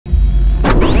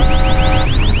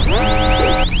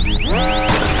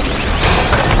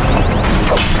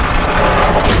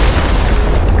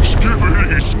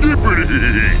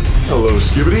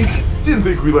Didn't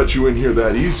think we let you in here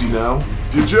that easy now,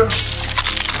 did ya?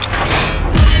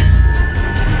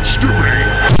 Skibidi!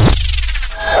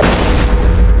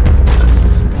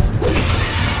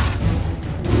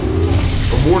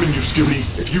 I'm warning you, Skibidi.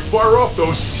 If you fire off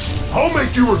those, I'll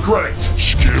make you regret it.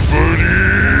 Skibidi!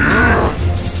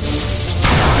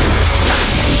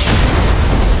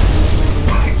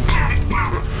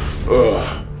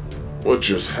 What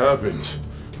just happened?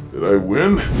 Did I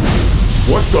win?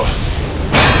 What the?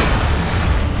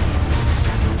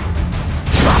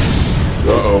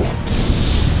 Uh-oh.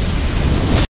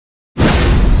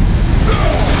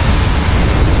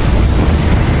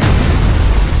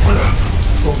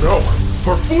 Oh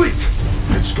no! Our fleet!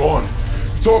 It's gone.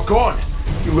 It's all gone.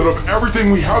 You lit up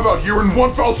everything we have out here in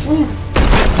one foul swoop!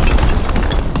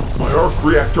 My arc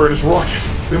reactor and his rocket.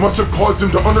 They must have caused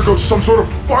him to undergo some sort of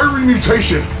fiery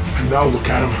mutation. And now look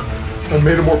at him. I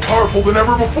made him more powerful than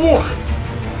ever before.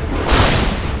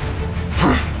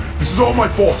 This is all my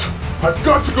fault. I've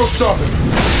got to go stop him.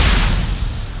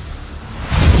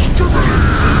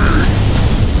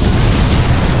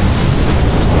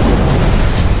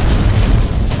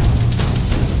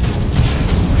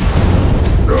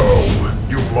 No,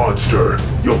 you monster.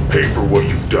 You'll pay for what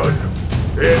you've done.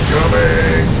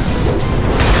 Incoming!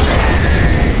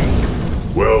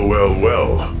 Well, well,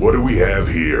 well. What do we have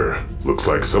here? Looks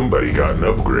like somebody got an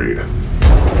upgrade.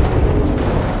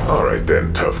 Alright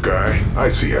then, tough guy. I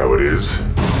see how it is.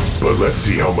 But let's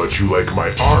see how much you like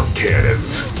my arm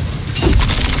cannons.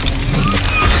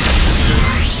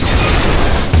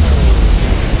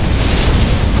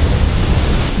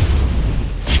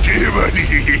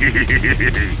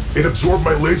 It absorbed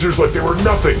my lasers like they were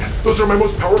nothing. Those are my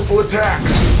most powerful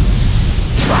attacks.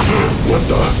 What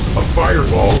the? A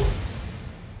fireball?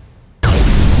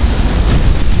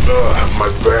 My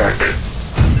back.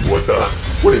 What the?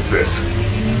 What is this?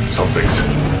 Something's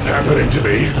happening to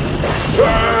me.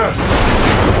 Ah!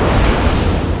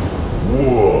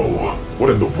 Whoa. What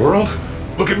in the world?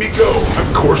 Look at me go.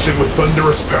 I'm coursing with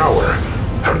thunderous power.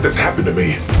 How did this happen to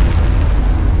me?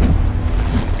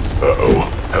 Uh-oh.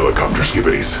 Helicopter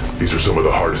skibidis. These are some of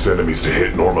the hardest enemies to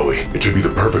hit normally. It should be the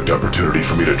perfect opportunity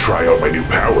for me to try out my new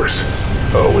powers.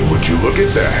 Oh, and would you look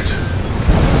at that?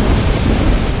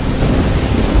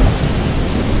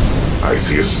 I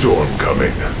see a storm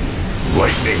coming.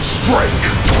 Lightning strike!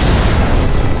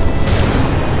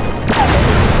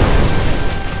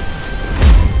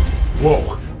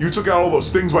 Whoa, you took out all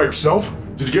those things by yourself?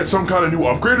 Did you get some kind of new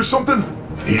upgrade or something?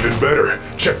 Even better.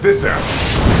 Check this out.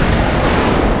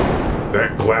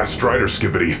 That glass Strider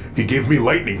Skibidi, he gave me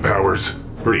lightning powers.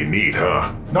 Pretty neat,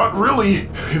 huh? Not really.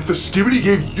 If the Skibidi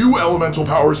gave you elemental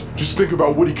powers, just think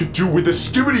about what he could do with the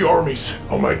Skibidi armies.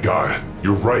 Oh my god,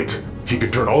 you're right. He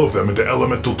could turn all of them into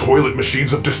elemental toilet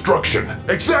machines of destruction.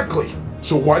 Exactly.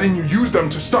 So why didn't you use them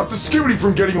to stop the Skibidi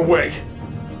from getting away?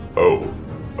 Oh,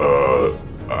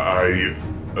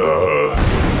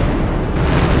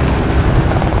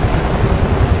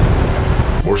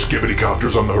 More Skibidi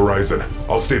copters on the horizon.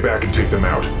 I'll stay back and take them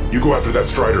out. You go after that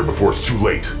Strider before it's too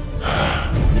late.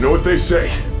 You know what they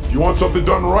say. You want something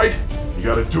done right? You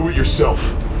gotta do it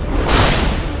yourself.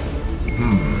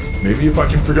 Maybe if I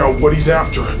can figure out what he's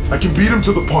after, I can beat him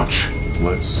to the punch.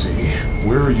 Let's see.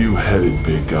 Where are you headed,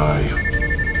 big guy?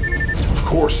 Of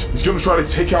course, he's gonna try to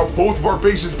take out both of our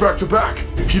bases back to back.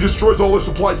 If he destroys all our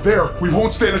supplies there, we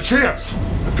won't stand a chance.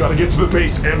 I've gotta get to the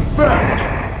base and fast.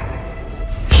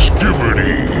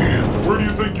 Skibidi! Where do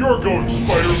you think you're going,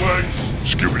 Spider Legs?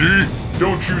 Skibidi?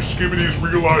 Don't you Skibidis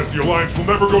realize the Alliance will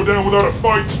never go down without a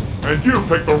fight? And you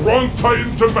picked the wrong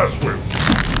Titan to mess with.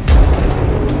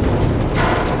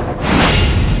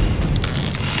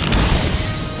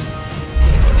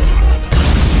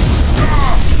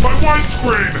 My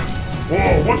widescreen!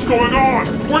 Whoa, what's going on?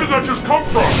 Where did that just come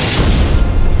from?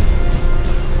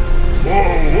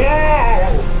 Whoa,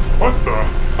 whoa! What the?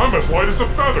 I'm as light as a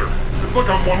feather. It's like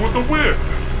I'm one with the wind.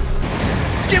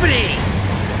 Skibidi!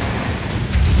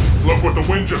 Look what the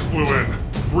wind just blew in.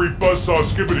 3 buzzsaw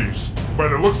Skibidis. By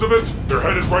the looks of it, they're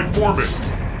headed right for me.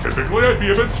 Typically, I'd be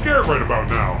a bit scared right about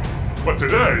now. But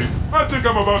today, I think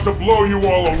I'm about to blow you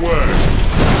all away.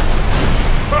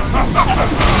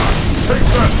 Take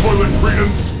that, toilet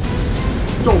cretins!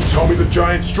 Don't tell me the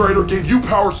giant Strider gave you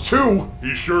powers too!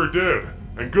 He sure did.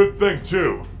 And good thing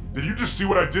too. Did you just see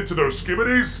what I did to those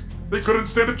Skibidis? They couldn't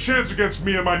stand a chance against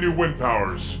me and my new wind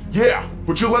powers. Yeah,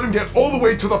 but you let him get all the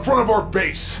way to the front of our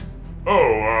base.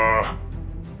 Oh,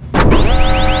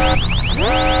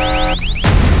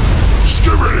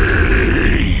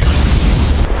 Skibidi!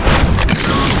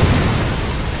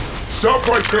 Stop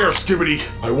right there, Skibidi.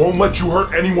 I won't let you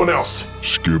hurt anyone else.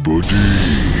 Skibidi!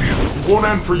 It won't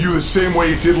end for you the same way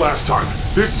it did last time.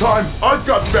 This time, I've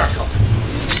got backup.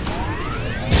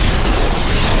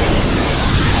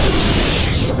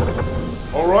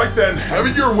 Alright then, have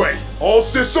it your way. All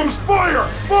systems fire!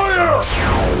 Fire!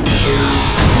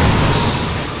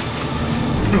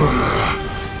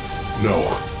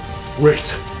 No.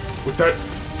 Wait. With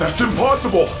that's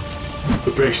impossible!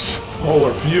 The base, all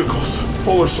our vehicles,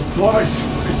 all our supplies,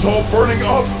 it's all burning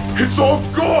up! It's all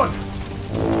gone!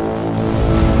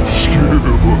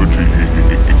 Skibidi!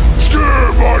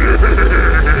 Skibidi!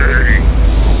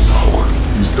 No,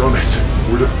 he's done it.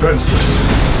 We're defenseless.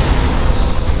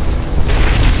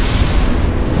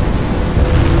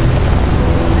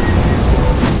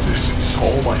 This is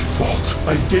all my fault.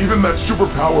 I gave him that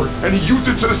superpower, and he used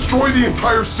it to destroy the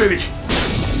entire city.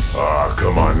 Ah,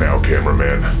 come on now,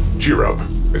 cameraman. Cheer up.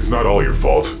 It's not all your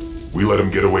fault. We let him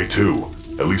get away too.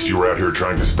 At least you were out here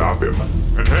trying to stop him.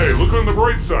 And hey, look on the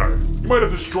bright side. You might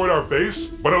have destroyed our base,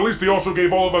 but at least he also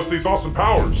gave all of us these awesome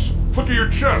powers. Look at your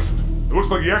chest. It looks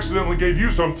like he accidentally gave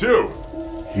you some too.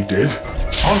 He did?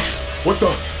 Huh?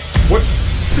 What's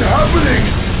happening?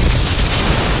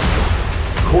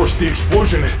 Of course, the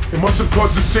explosion, it must have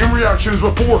caused the same reaction as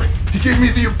before. He gave me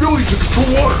the ability to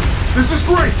control water. This is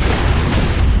great.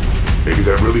 Maybe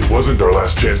that really wasn't our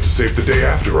last chance to save the day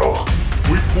after all. If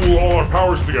we pool all our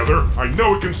powers together, I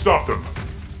know we can stop them.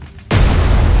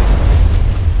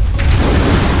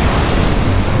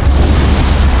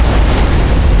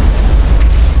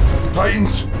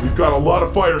 Titans, we've got a lot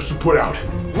of fires to put out.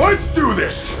 Let's do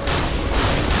this!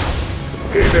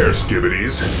 Hey there,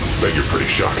 Skibidis. Bet you're pretty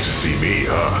shocked to see me,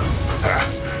 huh? Ha!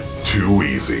 Too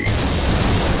easy.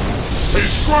 Hey,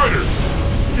 Striders!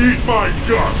 Eat my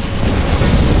dust!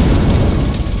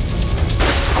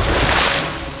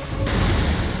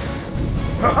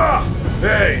 Haha!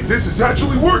 Hey, this is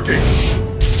actually working!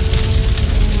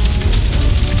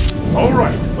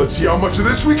 Alright, let's see how much of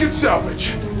this we can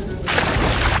salvage.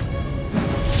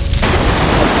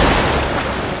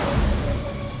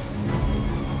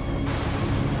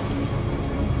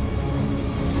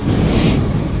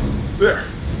 There,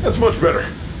 that's much better.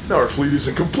 Now our fleet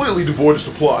isn't completely devoid of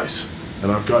supplies.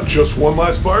 And I've got just one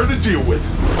last fire to deal with.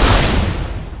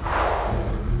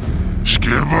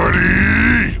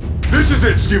 Skibidi! This is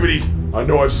it, Skibidi! I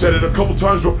know I've said it a couple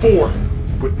times before,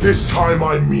 but this time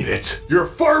I mean it. Your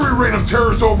fiery reign of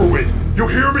terror is over with. You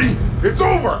hear me? It's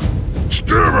over!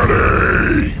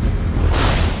 Skibidi!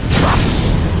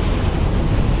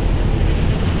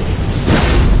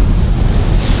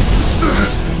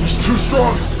 He's too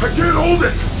strong. I can't hold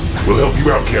it. We'll help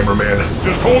you out, cameraman.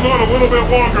 Just hold on a little bit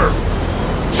longer.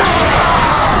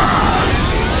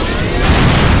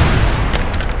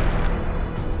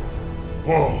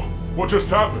 Whoa, what just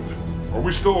happened? Are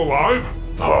we still alive?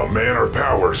 Oh man, our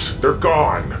powers, they're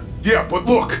gone. Yeah, but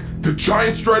look, the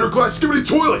giant Strider Skibidi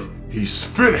Toilet. He's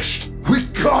finished. We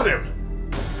got him.